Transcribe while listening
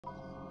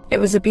It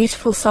was a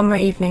beautiful summer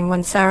evening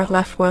when Sarah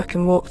left work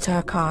and walked to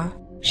her car.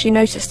 She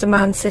noticed a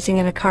man sitting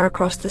in a car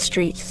across the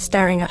street,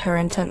 staring at her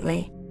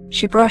intently.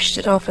 She brushed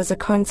it off as a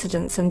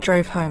coincidence and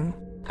drove home.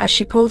 As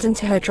she pulled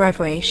into her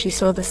driveway, she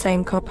saw the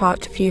same car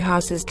parked a few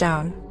houses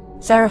down.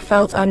 Sarah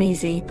felt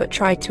uneasy but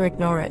tried to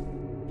ignore it.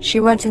 She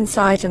went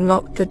inside and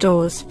locked the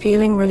doors,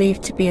 feeling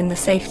relieved to be in the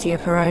safety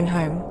of her own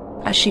home.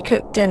 As she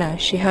cooked dinner,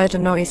 she heard a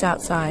noise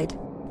outside.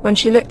 When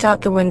she looked out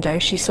the window,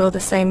 she saw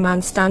the same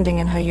man standing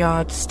in her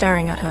yard,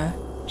 staring at her.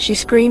 She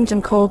screamed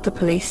and called the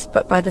police,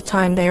 but by the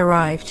time they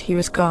arrived, he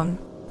was gone.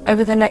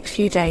 Over the next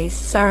few days,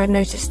 Sarah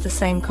noticed the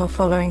same car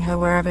following her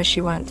wherever she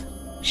went.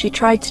 She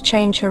tried to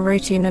change her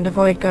routine and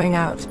avoid going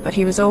out, but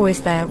he was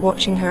always there,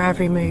 watching her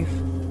every move.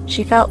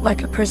 She felt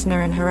like a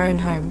prisoner in her own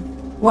home.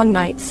 One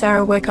night,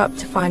 Sarah woke up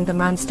to find the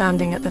man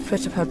standing at the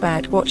foot of her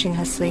bed, watching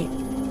her sleep.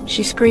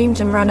 She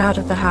screamed and ran out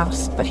of the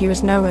house, but he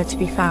was nowhere to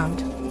be found.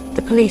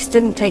 The police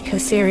didn't take her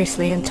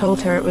seriously and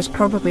told her it was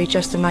probably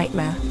just a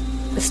nightmare.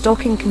 The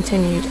stalking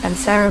continued, and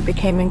Sarah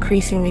became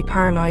increasingly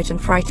paranoid and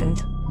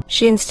frightened.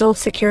 She installed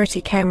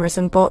security cameras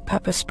and bought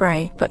pepper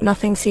spray, but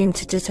nothing seemed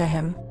to deter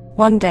him.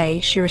 One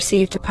day, she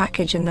received a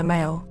package in the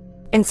mail.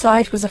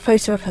 Inside was a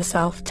photo of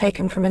herself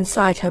taken from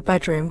inside her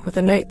bedroom with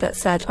a note that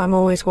said, "I'm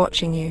always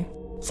watching you."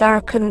 Sarah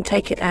couldn't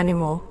take it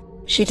anymore.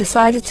 She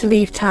decided to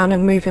leave town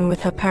and move in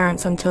with her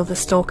parents until the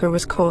stalker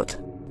was caught.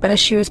 But as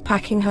she was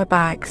packing her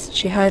bags,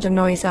 she heard a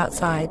noise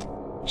outside.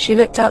 She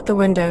looked out the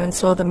window and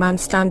saw the man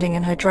standing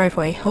in her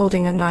driveway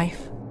holding a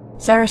knife.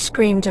 Sarah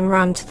screamed and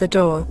ran to the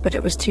door, but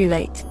it was too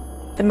late.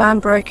 The man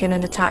broke in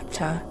and attacked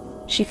her.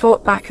 She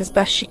fought back as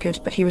best she could,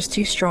 but he was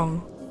too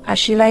strong. As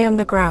she lay on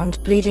the ground,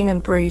 bleeding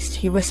and bruised,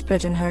 he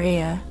whispered in her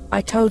ear,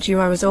 "I told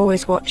you I was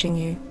always watching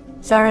you."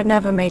 Sarah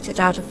never made it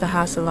out of the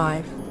house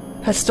alive.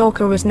 Her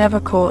stalker was never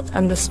caught,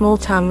 and the small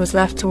town was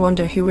left to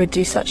wonder who would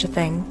do such a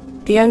thing.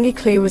 The only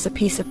clue was a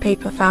piece of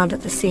paper found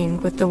at the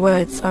scene with the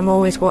words, "I'm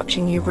always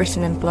watching you,"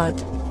 written in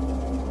blood.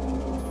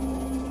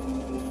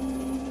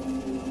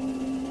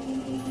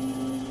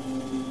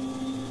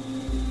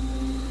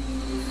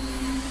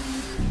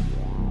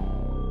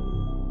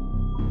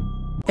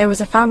 There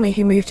was a family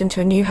who moved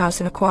into a new house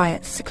in a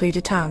quiet,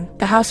 secluded town.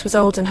 The house was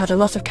old and had a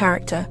lot of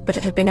character, but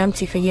it had been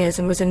empty for years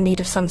and was in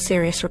need of some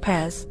serious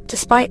repairs.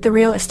 Despite the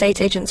real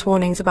estate agent's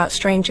warnings about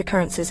strange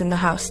occurrences in the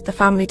house, the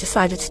family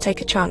decided to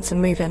take a chance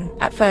and move in.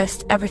 At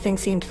first, everything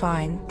seemed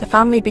fine. The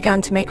family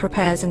began to make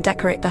repairs and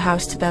decorate the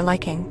house to their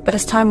liking, but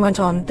as time went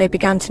on, they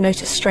began to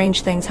notice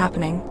strange things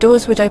happening.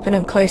 Doors would open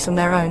and close on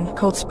their own,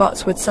 cold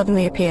spots would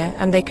suddenly appear,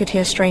 and they could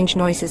hear strange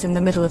noises in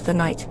the middle of the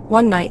night.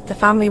 One night, the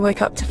family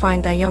woke up to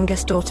find their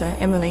youngest daughter,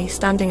 Emily,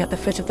 standing at the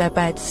foot of their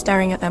bed,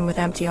 staring at them with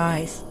empty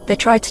eyes. They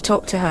tried to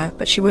talk to her,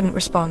 but she wouldn't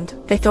respond.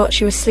 They thought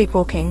she was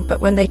sleepwalking,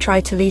 but when they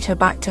tried to lead her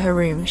back to her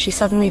room, she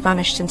suddenly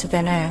vanished into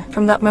thin air.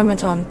 From that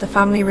moment on, the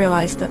family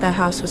realized that their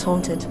house was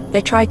haunted. They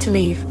tried to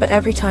leave, but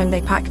every time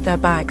they packed their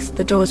bags,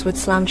 the doors would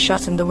slam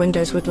shut and the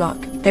windows would lock.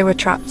 They were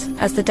trapped.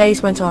 As the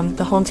days went on,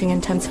 the haunting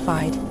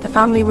intensified. The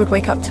family would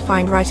wake up to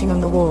find writing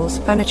on the walls,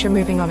 furniture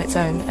moving on its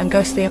own, and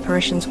ghostly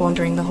apparitions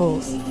wandering the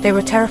halls. They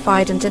were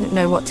terrified and didn't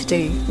know what to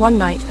do. One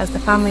night, as the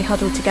family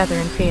huddled together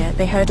in fear,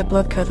 they heard a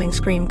blood-curdling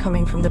scream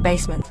coming from the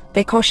basement.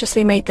 They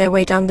cautiously made their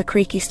way down the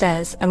creaky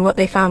stairs, and what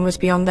they found was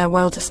beyond their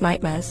wildest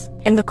nightmares.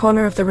 In the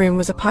corner of the room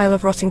was a pile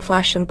of rotting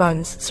flesh and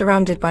bones,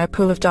 surrounded by a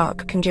pool of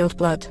dark, congealed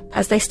blood.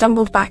 As they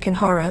stumbled back in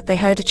horror, they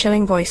heard a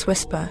chilling voice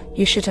whisper,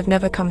 "You should have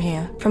never come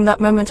here." From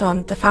that moment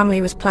on, the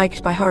family was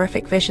plagued by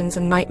horrific visions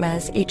and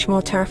nightmares, each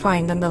more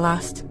terrifying than the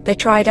last. They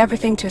tried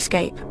everything to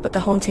escape, but the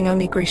haunting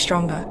only grew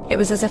stronger. It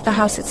was as if the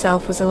house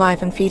itself was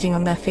alive and feeding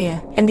on their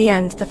fear. In the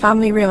end, the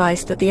family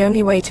realized that the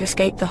only way to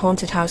escape the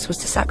haunted house was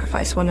to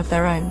sacrifice one of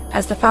their own.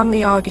 As the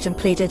family argued and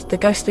pleaded, the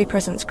ghostly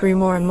presence grew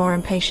more and more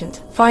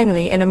impatient.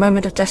 Finally, in a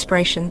moment of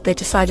desperation, they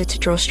decided to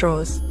draw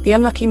straws. The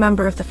unlucky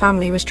member of the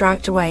family was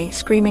dragged away,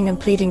 screaming and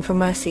pleading for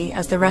mercy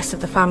as the rest of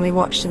the family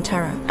watched in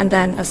terror. And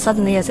then, as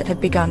suddenly as it had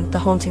begun, the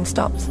haunting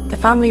stopped. The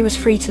family was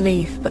free to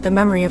leave, but the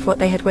memory of what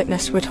they had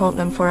witnessed would haunt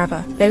them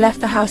forever. They left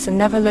the house and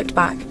never looked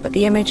back, but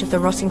the image of the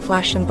rotting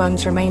flesh and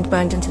bones remained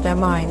burned into their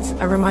minds,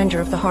 a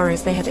reminder of the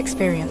horrors they had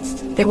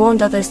experienced. They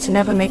warned others to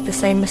never make the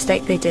same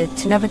mistake they did,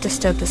 to never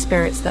disturb the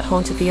spirits that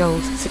haunted the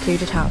old,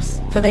 secluded house,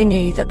 for they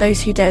knew that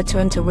those who dared to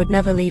enter would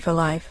never leave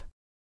alive.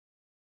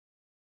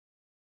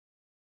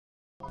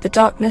 The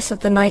darkness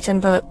of the night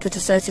enveloped the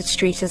deserted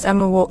street as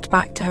Emma walked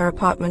back to her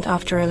apartment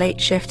after a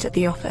late shift at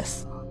the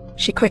office.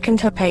 She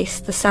quickened her pace,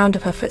 the sound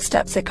of her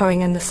footsteps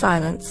echoing in the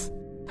silence.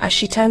 As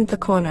she turned the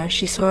corner,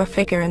 she saw a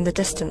figure in the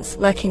distance,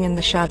 lurking in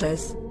the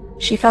shadows.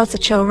 She felt a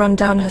chill run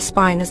down her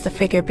spine as the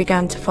figure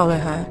began to follow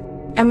her.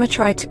 Emma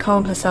tried to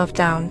calm herself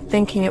down,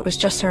 thinking it was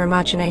just her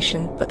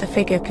imagination, but the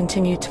figure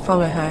continued to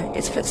follow her,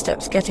 its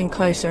footsteps getting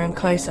closer and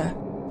closer.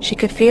 She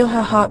could feel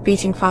her heart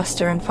beating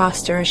faster and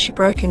faster as she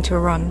broke into a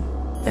run.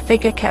 The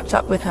figure kept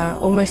up with her,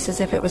 almost as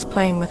if it was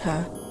playing with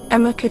her.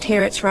 Emma could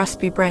hear its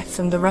raspy breaths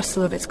and the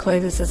rustle of its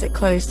clothes as it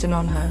closed in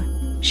on her.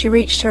 She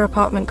reached her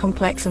apartment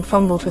complex and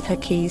fumbled with her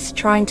keys,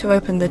 trying to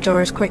open the door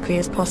as quickly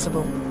as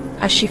possible.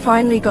 As she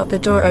finally got the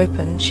door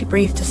open, she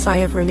breathed a sigh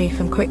of relief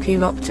and quickly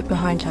locked it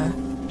behind her.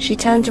 She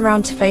turned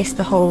around to face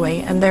the hallway,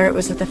 and there it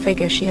was, the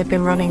figure she had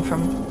been running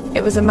from.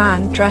 It was a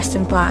man dressed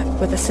in black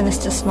with a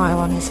sinister smile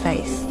on his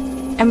face.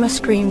 Emma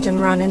screamed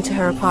and ran into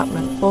her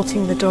apartment,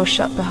 bolting the door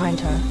shut behind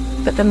her.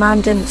 But the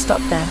man didn't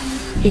stop there.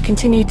 He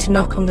continued to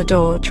knock on the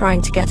door,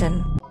 trying to get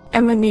in.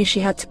 Emma knew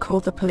she had to call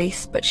the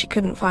police, but she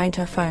couldn't find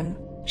her phone.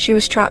 She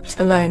was trapped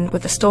alone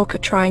with the stalker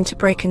trying to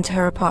break into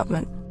her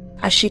apartment.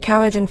 As she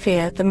cowered in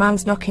fear, the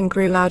man's knocking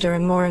grew louder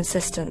and more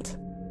insistent.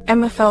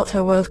 Emma felt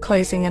her world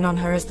closing in on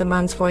her as the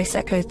man's voice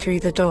echoed through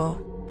the door.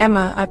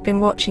 "Emma, I've been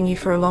watching you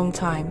for a long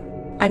time.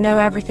 I know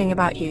everything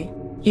about you.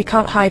 You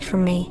can't hide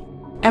from me."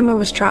 Emma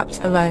was trapped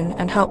alone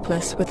and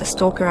helpless with the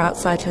stalker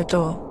outside her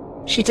door.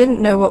 She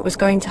didn't know what was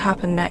going to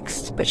happen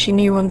next, but she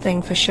knew one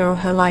thing for sure: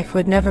 her life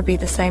would never be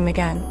the same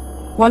again.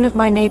 One of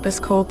my neighbors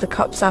called the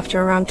cops.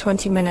 After around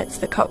 20 minutes,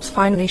 the cops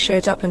finally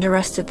showed up and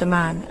arrested the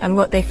man, and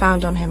what they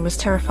found on him was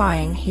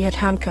terrifying. He had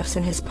handcuffs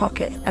in his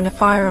pocket and a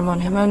firearm on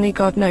him. Only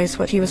God knows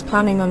what he was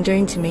planning on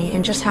doing to me,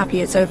 and just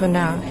happy it's over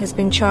now. He's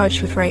been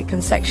charged with rape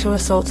and sexual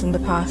assault in the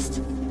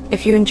past.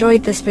 If you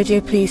enjoyed this video,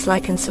 please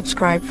like and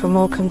subscribe for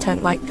more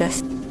content like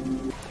this.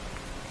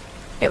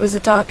 It was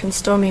a dark and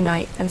stormy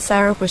night, and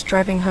Sarah was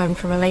driving home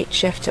from a late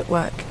shift at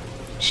work.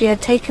 She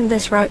had taken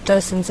this route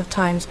dozens of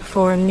times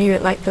before and knew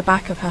it like the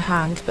back of her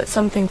hand, but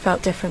something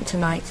felt different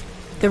tonight.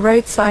 The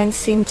road signs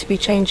seemed to be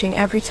changing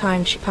every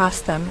time she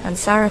passed them, and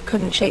Sarah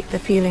couldn't shake the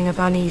feeling of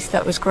unease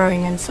that was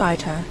growing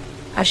inside her.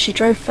 As she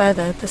drove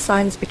further, the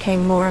signs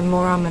became more and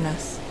more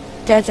ominous.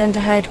 Dead end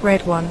ahead,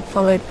 red one,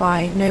 followed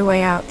by no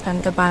way out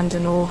and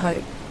abandon all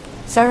hope.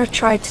 Sarah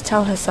tried to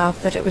tell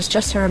herself that it was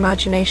just her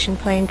imagination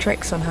playing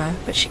tricks on her,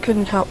 but she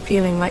couldn't help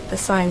feeling like the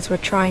signs were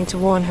trying to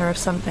warn her of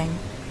something.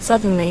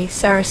 Suddenly,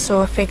 Sarah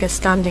saw a figure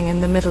standing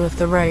in the middle of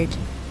the road.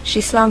 She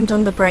slammed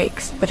on the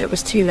brakes, but it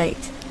was too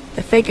late.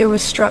 The figure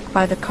was struck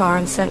by the car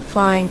and sent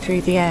flying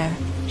through the air.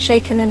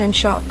 Shaken and in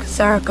shock,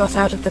 Sarah got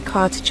out of the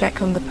car to check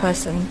on the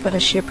person, but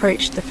as she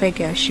approached the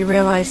figure, she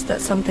realized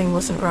that something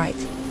wasn't right.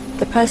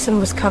 The person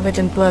was covered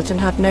in blood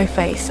and had no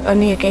face,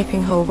 only a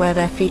gaping hole where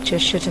their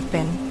features should have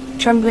been.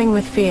 Trembling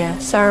with fear,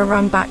 Sarah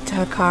ran back to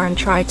her car and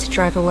tried to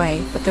drive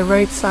away, but the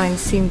road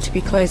signs seemed to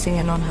be closing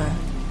in on her.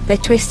 They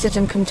twisted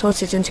and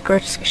contorted into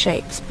grotesque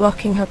shapes,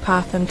 blocking her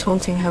path and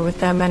taunting her with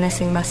their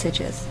menacing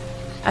messages.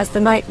 As the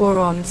night wore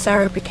on,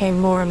 Sarah became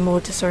more and more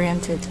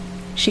disoriented.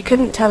 She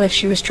couldn't tell if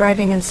she was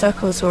driving in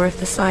circles or if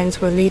the signs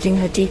were leading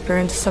her deeper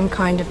into some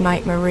kind of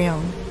nightmare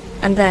realm.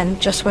 And then,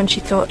 just when she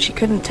thought she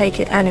couldn't take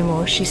it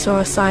anymore, she saw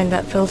a sign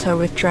that filled her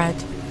with dread.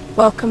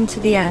 "Welcome to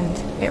the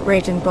end," it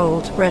read in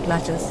bold, red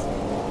letters.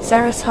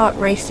 Sarah's heart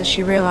raced as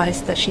she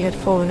realized that she had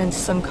fallen into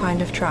some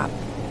kind of trap.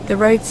 The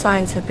road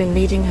signs had been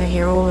leading her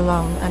here all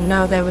along, and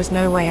now there was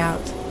no way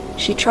out.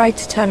 She tried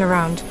to turn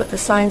around, but the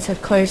signs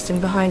had closed in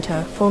behind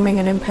her, forming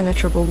an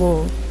impenetrable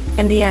wall.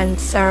 In the end,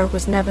 Sarah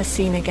was never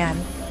seen again.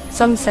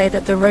 Some say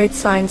that the road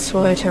signs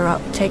swallowed her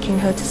up, taking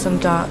her to some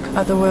dark,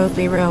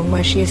 otherworldly realm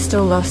where she is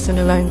still lost and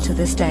alone to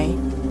this day.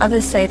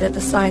 Others say that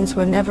the signs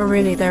were never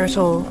really there at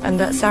all, and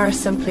that Sarah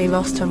simply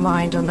lost her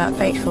mind on that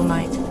fateful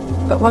night.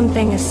 But one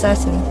thing is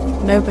certain: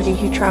 nobody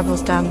who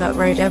travels down that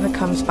road ever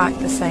comes back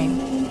the same.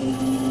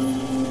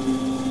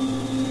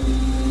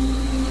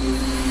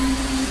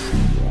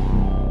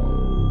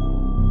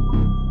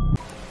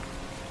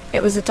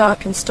 It was a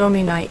dark and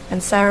stormy night,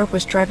 and Sarah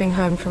was driving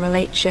home from a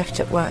late shift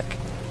at work.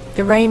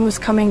 The rain was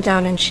coming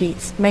down in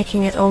sheets,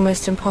 making it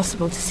almost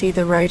impossible to see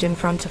the road in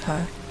front of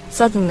her.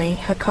 Suddenly,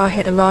 her car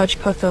hit a large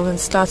pothole and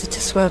started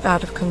to swerve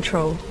out of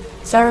control.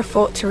 Sarah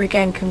fought to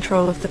regain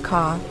control of the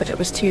car, but it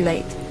was too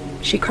late.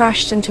 She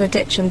crashed into a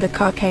ditch and the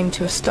car came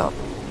to a stop.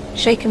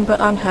 Shaken but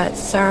unhurt,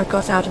 Sarah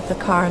got out of the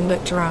car and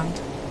looked around.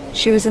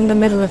 She was in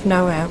the middle of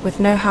nowhere, with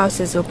no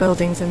houses or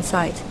buildings in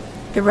sight.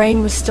 The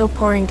rain was still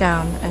pouring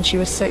down, and she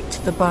was soaked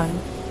to the bone.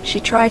 She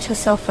tried her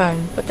cell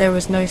phone, but there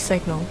was no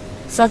signal.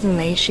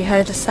 Suddenly, she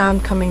heard a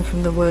sound coming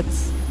from the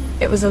woods.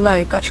 It was a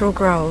low, guttural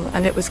growl,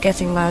 and it was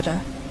getting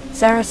louder.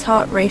 Sarah's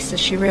heart raced as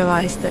she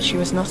realized that she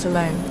was not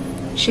alone.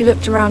 She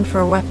looked around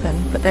for a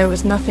weapon, but there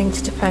was nothing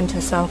to defend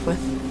herself with.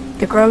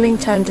 The growling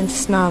turned into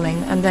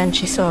snarling, and then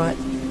she saw it.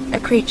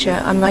 A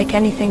creature unlike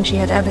anything she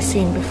had ever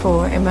seen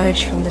before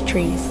emerged from the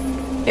trees.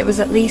 It was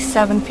at least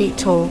 7 feet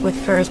tall, with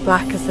fur as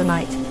black as the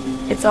night.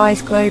 Its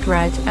eyes glowed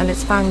red, and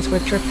its fangs were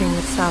dripping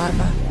with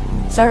saliva.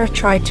 Sarah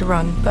tried to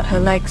run, but her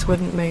legs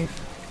wouldn't move.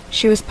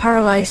 She was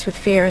paralyzed with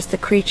fear as the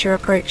creature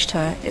approached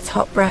her, its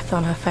hot breath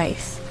on her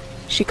face.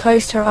 She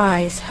closed her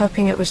eyes,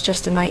 hoping it was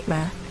just a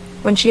nightmare.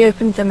 When she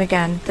opened them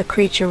again, the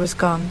creature was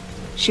gone.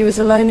 She was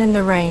alone in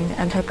the rain,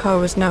 and her car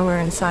was nowhere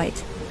in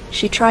sight.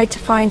 She tried to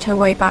find her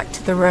way back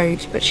to the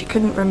road, but she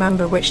couldn't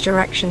remember which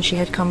direction she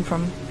had come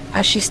from.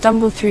 As she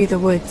stumbled through the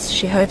woods,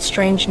 she heard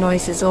strange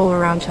noises all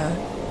around her.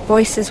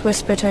 Voices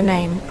whispered her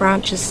name,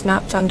 branches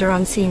snapped under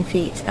unseen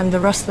feet, and the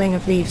rustling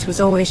of leaves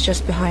was always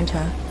just behind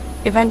her.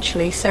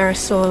 Eventually, Sarah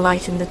saw a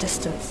light in the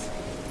distance.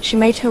 She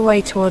made her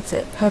way towards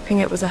it, hoping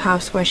it was a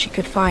house where she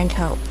could find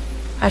help.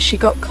 As she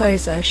got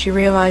closer, she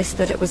realized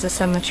that it was a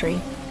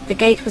cemetery. The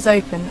gate was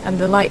open and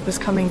the light was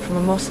coming from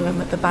a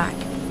mausoleum at the back.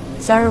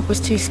 Sarah was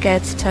too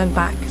scared to turn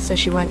back, so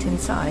she went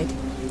inside.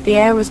 The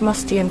air was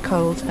musty and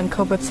cold, and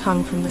cobwebs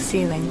hung from the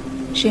ceiling.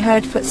 She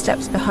heard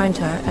footsteps behind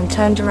her and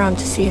turned around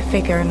to see a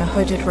figure in a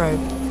hooded robe.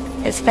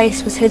 Its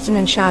face was hidden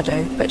in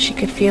shadow, but she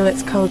could feel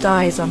its cold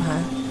eyes on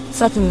her.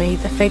 Suddenly,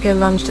 the figure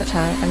lunged at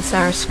her and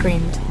Sarah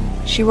screamed.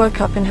 She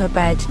woke up in her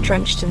bed,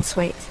 drenched in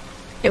sweat.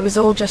 It was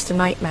all just a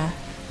nightmare,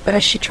 but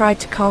as she tried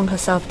to calm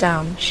herself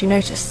down, she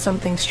noticed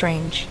something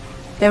strange.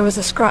 There was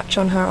a scratch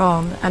on her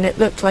arm, and it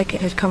looked like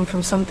it had come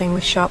from something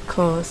with sharp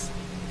claws.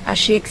 As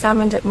she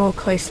examined it more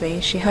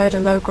closely, she heard a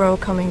low growl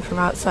coming from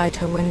outside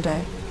her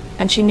window,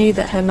 and she knew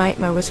that her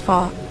nightmare was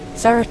far.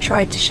 Sarah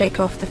tried to shake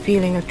off the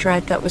feeling of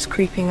dread that was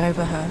creeping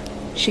over her.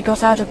 She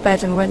got out of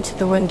bed and went to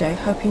the window,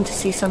 hoping to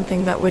see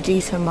something that would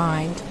ease her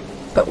mind.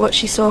 But what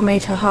she saw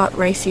made her heart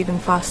race even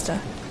faster.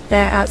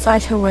 There,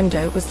 outside her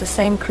window, was the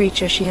same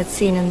creature she had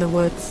seen in the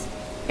woods.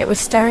 It was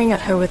staring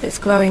at her with its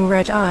glowing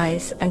red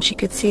eyes, and she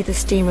could see the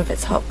steam of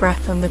its hot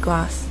breath on the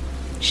glass.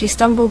 She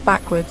stumbled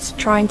backwards,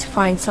 trying to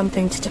find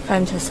something to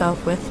defend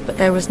herself with, but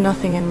there was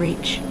nothing in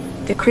reach.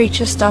 The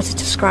creature started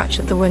to scratch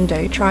at the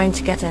window, trying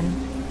to get in.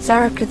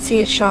 Sarah could see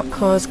its sharp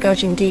claws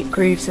gouging deep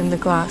grooves in the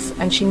glass,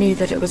 and she knew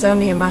that it was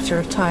only a matter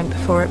of time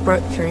before it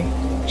broke through.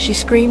 She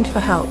screamed for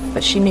help,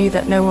 but she knew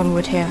that no one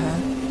would hear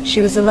her. She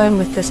was alone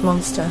with this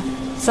monster.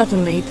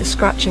 Suddenly, the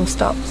scratching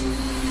stopped.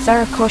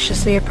 Sarah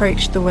cautiously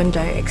approached the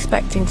window,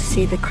 expecting to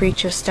see the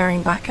creature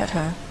staring back at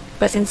her.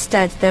 But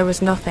instead, there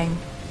was nothing.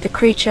 The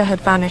creature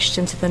had vanished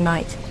into the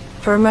night.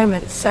 For a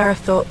moment, Sarah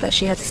thought that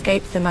she had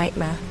escaped the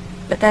nightmare.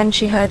 But then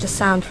she heard a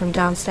sound from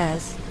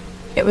downstairs.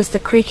 It was the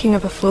creaking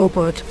of a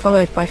floorboard,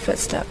 followed by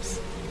footsteps.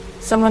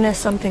 Someone or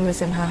something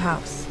was in her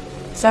house.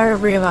 Sarah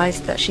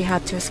realized that she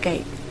had to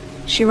escape.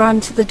 She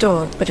ran to the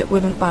door, but it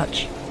wouldn't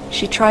budge.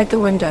 She tried the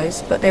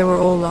windows, but they were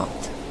all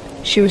locked.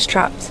 She was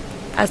trapped.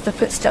 As the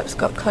footsteps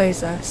got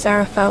closer,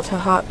 Sarah felt her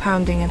heart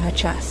pounding in her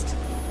chest.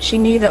 She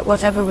knew that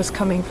whatever was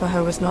coming for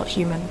her was not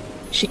human.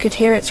 She could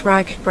hear its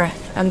ragged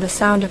breath and the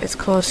sound of its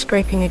claws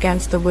scraping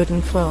against the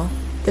wooden floor.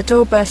 The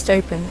door burst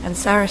open, and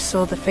Sarah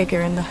saw the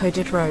figure in the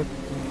hooded robe.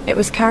 It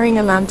was carrying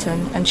a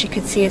lantern, and she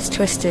could see its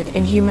twisted,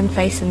 inhuman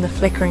face in the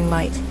flickering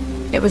light.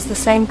 It was the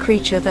same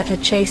creature that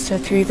had chased her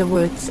through the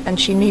woods, and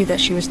she knew that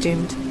she was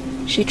doomed.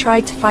 She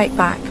tried to fight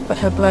back, but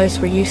her blows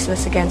were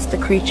useless against the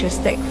creature's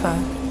thick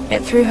fur.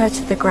 It threw her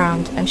to the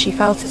ground, and she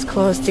felt its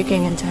claws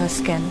digging into her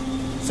skin.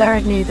 Sarah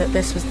knew that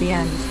this was the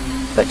end.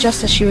 But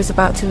just as she was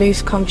about to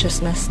lose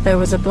consciousness, there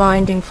was a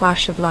blinding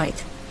flash of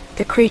light.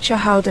 The creature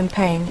howled in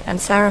pain,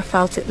 and Sarah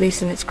felt it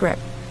loosen its grip.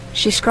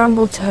 She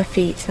scrambled to her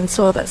feet and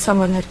saw that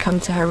someone had come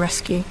to her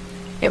rescue.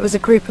 It was a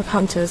group of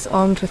hunters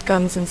armed with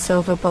guns and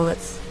silver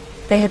bullets.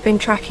 They had been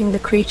tracking the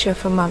creature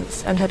for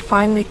months and had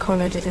finally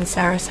cornered it in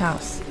Sarah's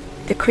house.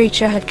 The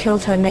creature had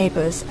killed her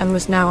neighbors and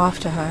was now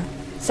after her.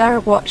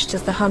 Sarah watched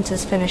as the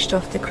hunters finished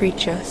off the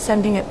creature,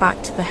 sending it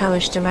back to the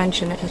hellish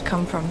dimension it had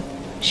come from.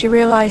 She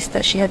realized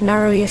that she had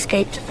narrowly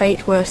escaped a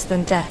fate worse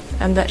than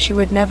death, and that she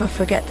would never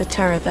forget the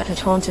terror that had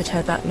haunted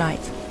her that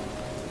night.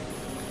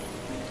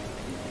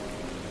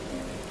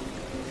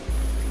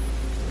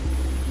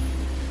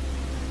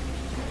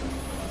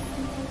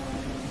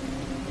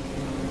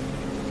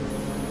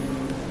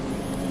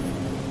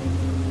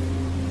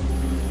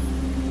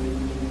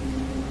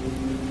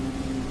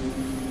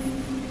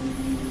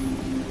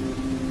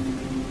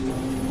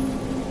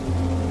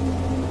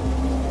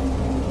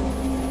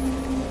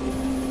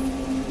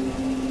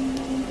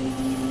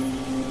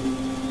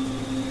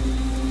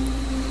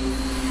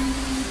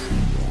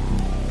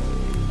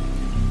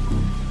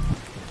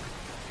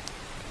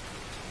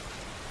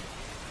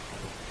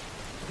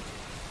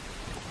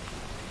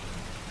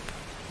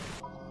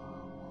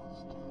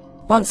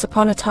 Once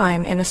upon a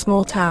time, in a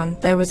small town,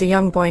 there was a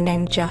young boy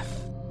named Jeff.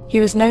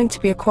 He was known to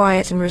be a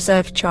quiet and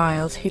reserved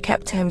child who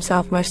kept to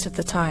himself most of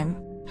the time.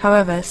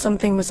 However,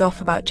 something was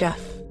off about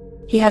Jeff.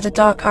 He had a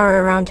dark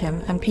aura around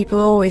him, and people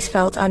always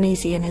felt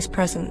uneasy in his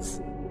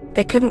presence.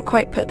 They couldn't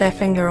quite put their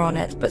finger on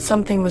it, but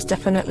something was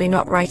definitely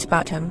not right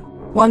about him.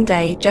 One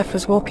day, Jeff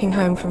was walking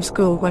home from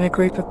school when a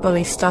group of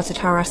bullies started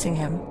harassing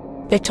him.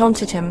 They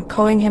taunted him,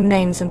 calling him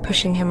names and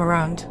pushing him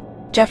around.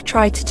 Jeff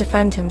tried to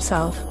defend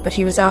himself, but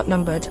he was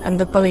outnumbered, and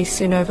the bullies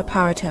soon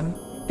overpowered him.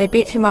 They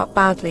beat him up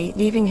badly,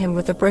 leaving him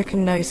with a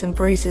broken nose and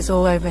bruises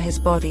all over his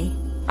body.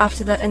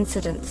 After that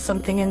incident,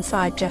 something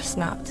inside Jeff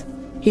snapped.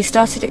 He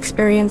started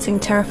experiencing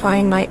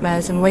terrifying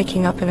nightmares and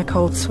waking up in a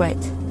cold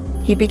sweat.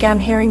 He began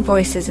hearing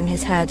voices in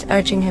his head,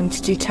 urging him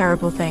to do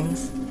terrible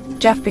things.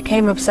 Jeff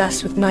became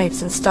obsessed with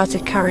knives and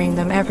started carrying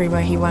them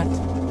everywhere he went.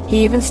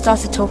 He even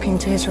started talking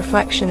to his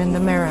reflection in the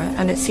mirror,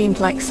 and it seemed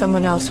like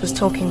someone else was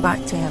talking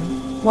back to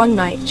him. One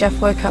night,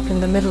 Jeff woke up in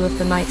the middle of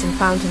the night and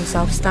found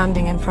himself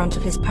standing in front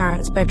of his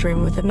parents'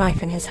 bedroom with a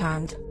knife in his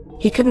hand.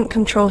 He couldn't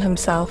control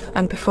himself,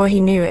 and before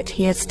he knew it,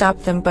 he had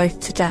stabbed them both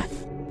to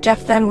death.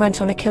 Jeff then went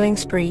on a killing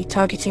spree,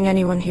 targeting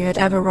anyone who had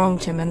ever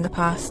wronged him in the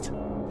past.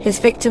 His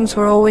victims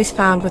were always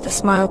found with a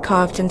smile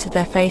carved into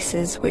their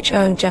faces, which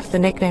earned Jeff the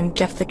nickname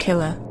Jeff the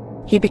Killer.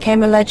 He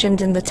became a legend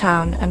in the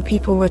town and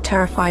people were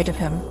terrified of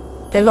him.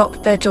 They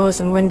locked their doors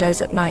and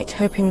windows at night,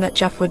 hoping that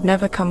Jeff would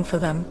never come for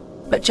them.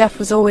 But Jeff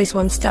was always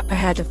one step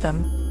ahead of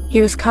them.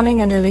 He was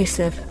cunning and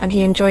elusive, and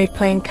he enjoyed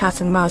playing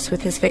cat and mouse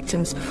with his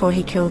victims before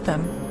he killed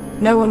them.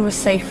 No one was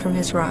safe from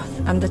his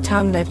wrath, and the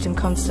town lived in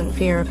constant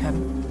fear of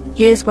him.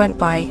 Years went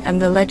by,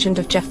 and the legend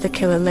of Jeff the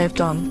Killer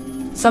lived on.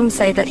 Some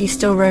say that he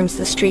still roams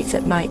the streets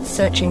at night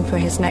searching for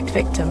his next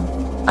victim.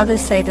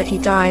 Others say that he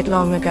died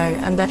long ago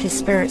and that his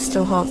spirit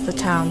still haunts the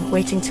town,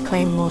 waiting to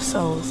claim more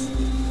souls.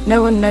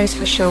 No one knows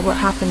for sure what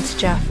happened to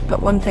Jeff,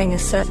 but one thing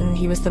is certain: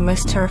 he was the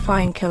most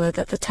terrifying killer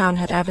that the town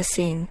had ever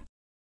seen.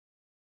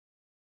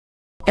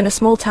 In a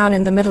small town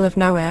in the middle of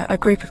nowhere, a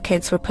group of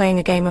kids were playing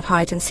a game of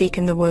hide and seek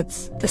in the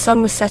woods. The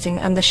sun was setting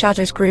and the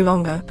shadows grew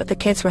longer, but the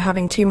kids were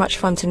having too much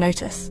fun to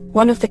notice.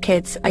 One of the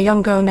kids, a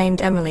young girl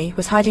named Emily,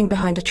 was hiding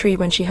behind a tree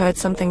when she heard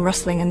something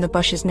rustling in the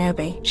bushes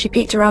nearby. She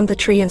peeked around the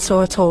tree and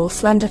saw a tall,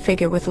 slender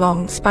figure with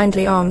long,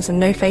 spindly arms and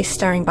no face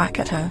staring back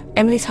at her.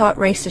 Emily's heart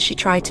raced as she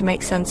tried to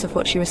make sense of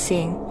what she was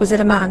seeing. Was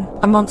it a man?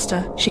 A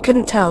monster? She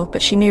couldn't tell,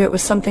 but she knew it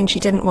was something she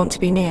didn't want to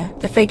be near.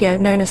 The figure,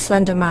 known as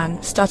Slender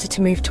Man, started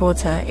to move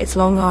towards her, its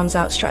long arms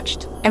outstretched.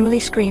 Emily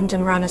screamed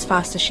and ran as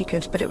fast as she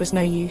could, but it was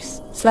no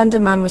use. Slender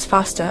Man was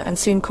faster and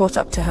soon caught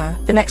up to her.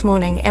 The next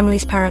morning,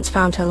 Emily's parents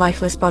found her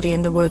lifeless body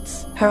in the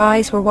woods. Her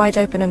eyes were wide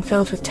open and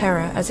filled with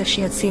terror, as if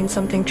she had seen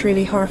something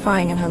truly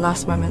horrifying in her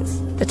last moments.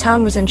 The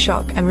town was in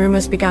shock, and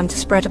rumors began to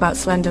spread about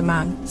Slender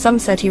Man. Some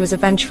said he was a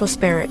vengeful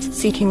spirit,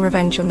 seeking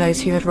revenge on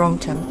those who had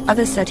wronged him.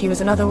 Others said he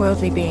was an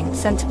otherworldly being,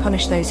 sent to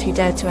punish those who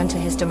dared to enter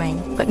his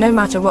domain. But no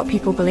matter what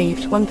people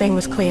believed, one thing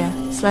was clear: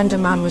 Slender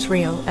Man was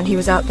real, and he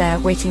was out there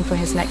waiting for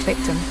his next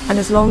victim. And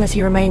as long as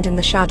he remained in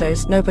the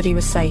shadows, nobody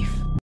was safe.